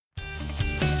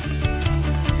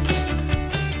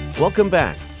Welcome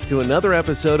back to another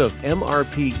episode of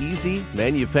MRP Easy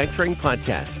Manufacturing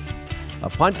Podcast, a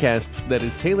podcast that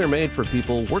is tailor-made for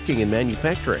people working in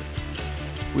manufacturing.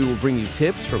 We will bring you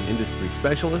tips from industry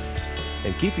specialists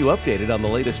and keep you updated on the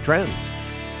latest trends.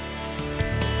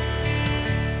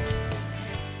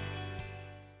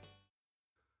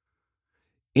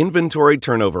 Inventory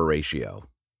turnover ratio.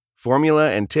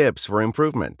 Formula and tips for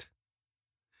improvement.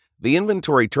 The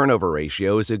inventory turnover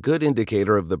ratio is a good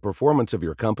indicator of the performance of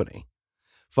your company.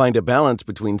 Find a balance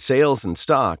between sales and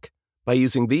stock by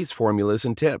using these formulas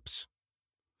and tips.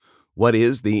 What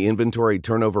is the inventory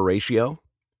turnover ratio?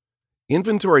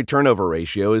 Inventory turnover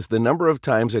ratio is the number of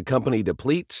times a company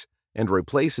depletes and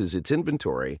replaces its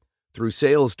inventory through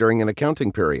sales during an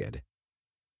accounting period.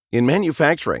 In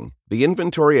manufacturing, the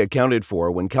inventory accounted for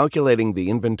when calculating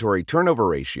the inventory turnover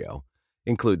ratio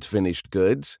includes finished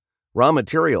goods, raw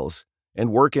materials, and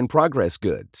work-in-progress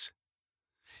goods.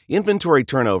 Inventory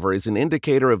turnover is an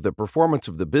indicator of the performance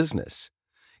of the business.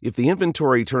 If the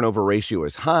inventory turnover ratio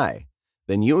is high,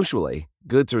 then usually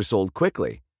goods are sold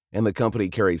quickly and the company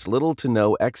carries little to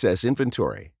no excess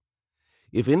inventory.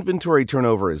 If inventory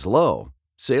turnover is low,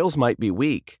 sales might be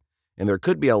weak, and there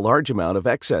could be a large amount of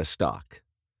excess stock.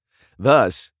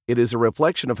 Thus, it is a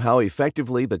reflection of how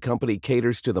effectively the company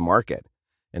caters to the market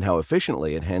and how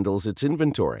efficiently it handles its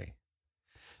inventory.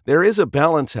 There is a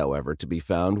balance, however, to be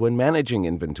found when managing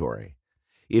inventory.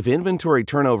 If inventory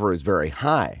turnover is very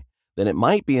high, then it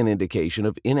might be an indication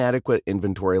of inadequate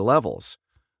inventory levels,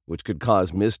 which could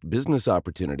cause missed business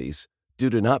opportunities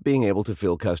due to not being able to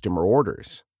fill customer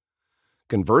orders.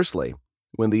 Conversely,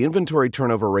 when the inventory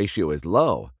turnover ratio is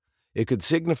low, it could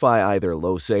signify either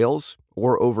low sales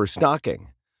or overstocking,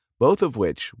 both of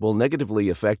which will negatively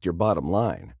affect your bottom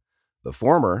line. The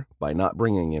former by not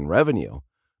bringing in revenue,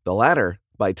 the latter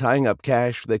by tying up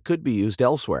cash that could be used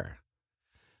elsewhere.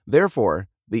 Therefore,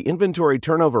 the inventory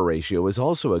turnover ratio is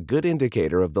also a good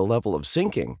indicator of the level of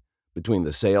syncing between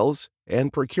the sales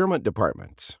and procurement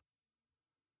departments.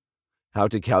 How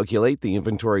to calculate the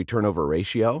inventory turnover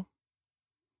ratio?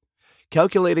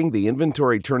 Calculating the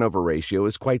inventory turnover ratio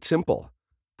is quite simple,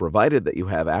 provided that you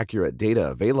have accurate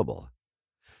data available.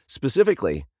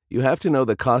 Specifically, you have to know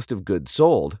the cost of goods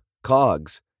sold,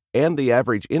 COGS, and the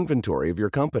average inventory of your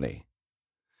company.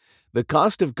 The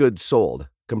cost of goods sold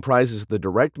comprises the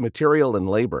direct material and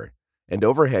labor and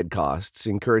overhead costs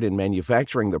incurred in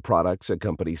manufacturing the products a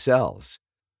company sells.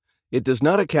 It does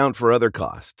not account for other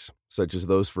costs, such as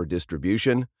those for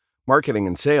distribution, marketing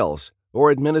and sales,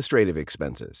 or administrative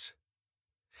expenses.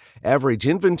 Average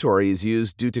inventory is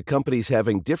used due to companies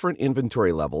having different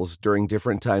inventory levels during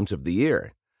different times of the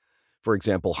year. For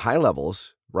example, high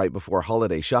levels right before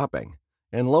holiday shopping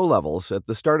and low levels at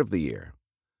the start of the year.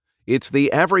 It's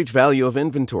the average value of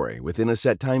inventory within a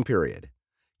set time period,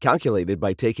 calculated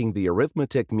by taking the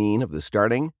arithmetic mean of the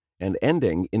starting and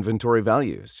ending inventory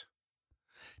values.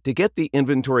 To get the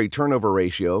inventory turnover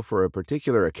ratio for a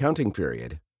particular accounting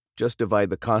period, just divide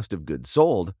the cost of goods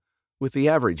sold with the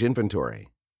average inventory.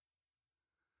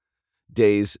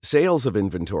 Days sales of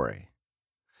inventory.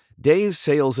 Days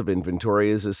sales of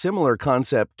inventory is a similar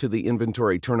concept to the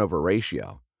inventory turnover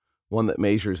ratio, one that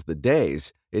measures the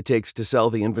days it takes to sell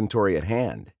the inventory at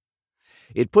hand.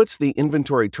 It puts the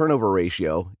inventory turnover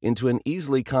ratio into an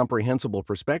easily comprehensible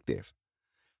perspective.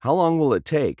 How long will it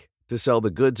take to sell the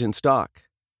goods in stock?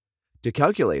 To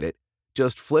calculate it,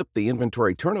 just flip the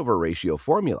inventory turnover ratio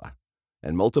formula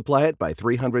and multiply it by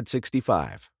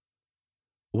 365.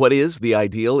 What is the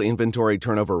ideal inventory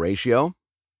turnover ratio?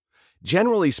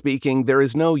 Generally speaking, there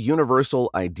is no universal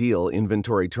ideal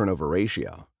inventory turnover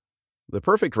ratio. The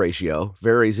perfect ratio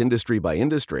varies industry by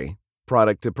industry,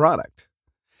 product to product.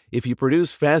 If you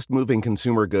produce fast-moving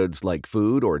consumer goods like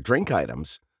food or drink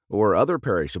items, or other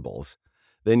perishables,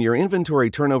 then your inventory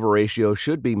turnover ratio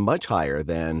should be much higher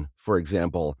than, for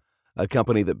example, a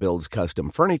company that builds custom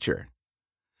furniture.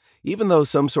 Even though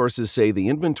some sources say the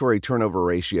inventory turnover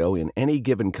ratio in any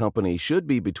given company should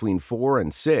be between 4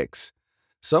 and 6,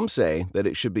 some say that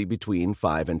it should be between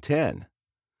 5 and 10.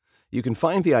 You can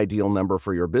find the ideal number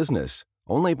for your business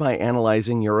only by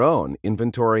analyzing your own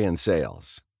inventory and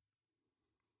sales.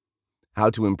 How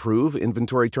to improve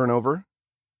inventory turnover?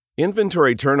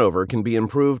 Inventory turnover can be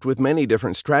improved with many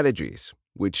different strategies,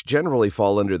 which generally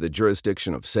fall under the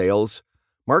jurisdiction of sales,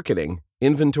 marketing,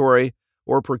 inventory,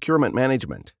 or procurement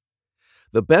management.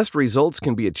 The best results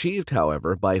can be achieved,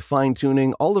 however, by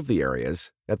fine-tuning all of the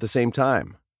areas at the same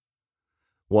time.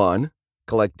 1.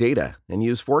 Collect data and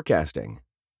use forecasting.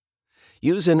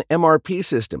 Use an MRP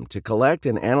system to collect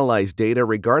and analyze data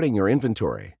regarding your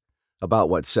inventory, about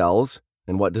what sells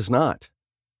and what does not.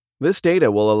 This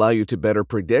data will allow you to better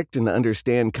predict and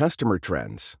understand customer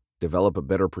trends, develop a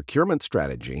better procurement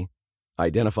strategy,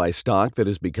 identify stock that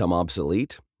has become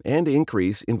obsolete, and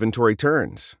increase inventory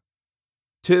turns.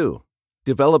 2.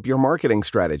 Develop your marketing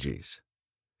strategies.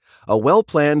 A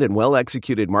well-planned and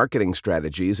well-executed marketing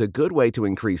strategy is a good way to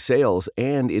increase sales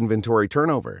and inventory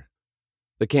turnover.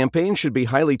 The campaign should be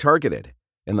highly targeted,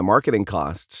 and the marketing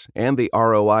costs and the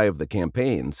ROI of the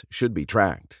campaigns should be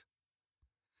tracked.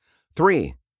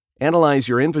 3. Analyze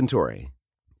your inventory.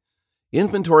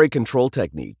 Inventory control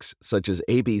techniques, such as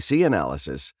ABC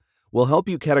analysis, will help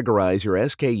you categorize your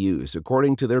SKUs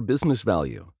according to their business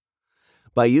value.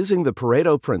 By using the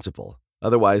Pareto principle,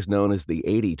 otherwise known as the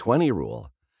 80-20 rule,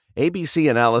 ABC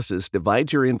analysis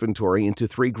divides your inventory into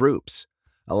 3 groups,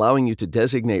 allowing you to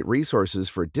designate resources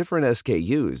for different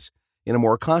SKUs in a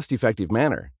more cost-effective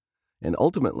manner, and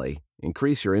ultimately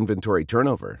increase your inventory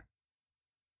turnover.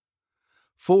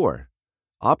 4.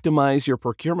 Optimize your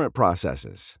procurement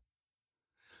processes.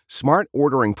 Smart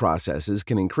ordering processes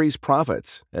can increase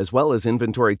profits as well as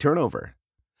inventory turnover.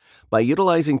 By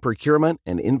utilizing procurement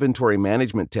and inventory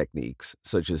management techniques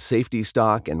such as safety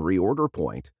stock and reorder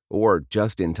point, or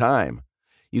just in time,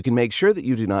 you can make sure that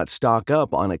you do not stock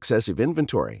up on excessive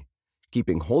inventory,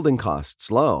 keeping holding costs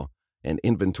low and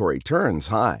inventory turns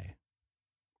high.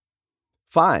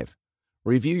 5.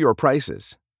 Review your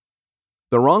prices.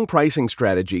 The wrong pricing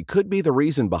strategy could be the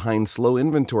reason behind slow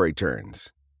inventory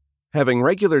turns. Having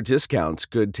regular discounts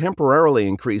could temporarily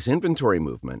increase inventory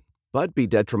movement, but be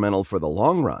detrimental for the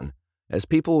long run, as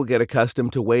people will get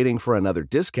accustomed to waiting for another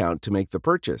discount to make the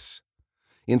purchase.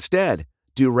 Instead,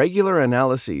 do regular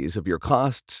analyses of your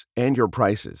costs and your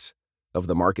prices, of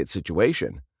the market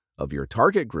situation, of your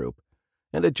target group,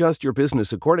 and adjust your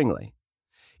business accordingly.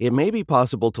 It may be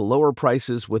possible to lower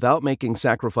prices without making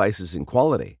sacrifices in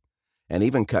quality, and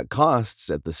even cut costs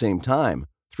at the same time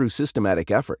through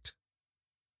systematic effort.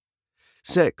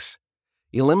 6.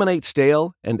 Eliminate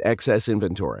stale and excess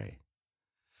inventory.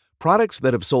 Products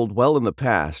that have sold well in the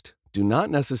past do not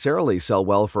necessarily sell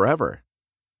well forever.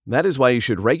 That is why you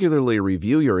should regularly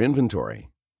review your inventory,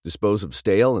 dispose of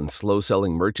stale and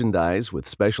slow-selling merchandise with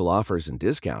special offers and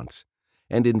discounts,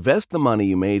 and invest the money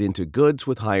you made into goods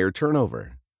with higher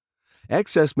turnover.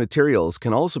 Excess materials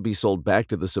can also be sold back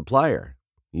to the supplier.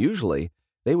 Usually,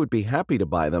 they would be happy to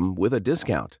buy them with a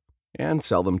discount and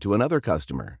sell them to another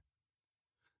customer.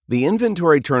 The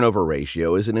inventory turnover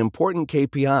ratio is an important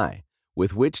KPI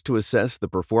with which to assess the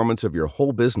performance of your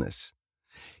whole business.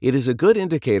 It is a good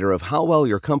indicator of how well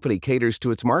your company caters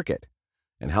to its market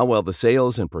and how well the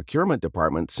sales and procurement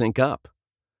departments sync up.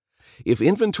 If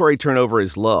inventory turnover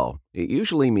is low, it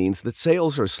usually means that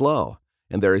sales are slow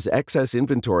and there is excess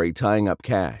inventory tying up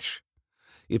cash.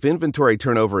 If inventory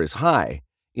turnover is high,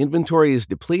 inventory is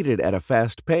depleted at a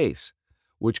fast pace,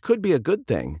 which could be a good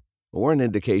thing or an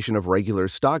indication of regular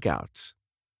stockouts.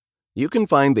 You can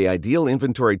find the ideal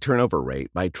inventory turnover rate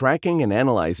by tracking and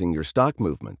analyzing your stock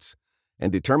movements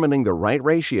and determining the right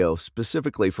ratio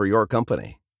specifically for your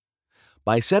company.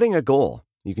 By setting a goal,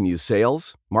 you can use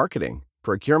sales, marketing,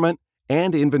 procurement,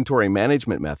 and inventory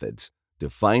management methods to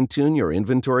fine-tune your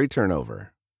inventory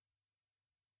turnover.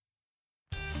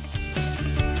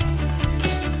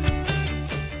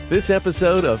 This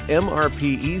episode of MRP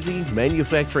Easy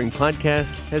Manufacturing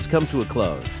Podcast has come to a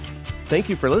close. Thank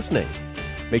you for listening.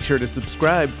 Make sure to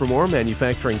subscribe for more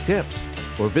manufacturing tips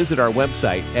or visit our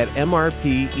website at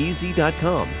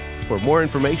mrpeasy.com for more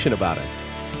information about us.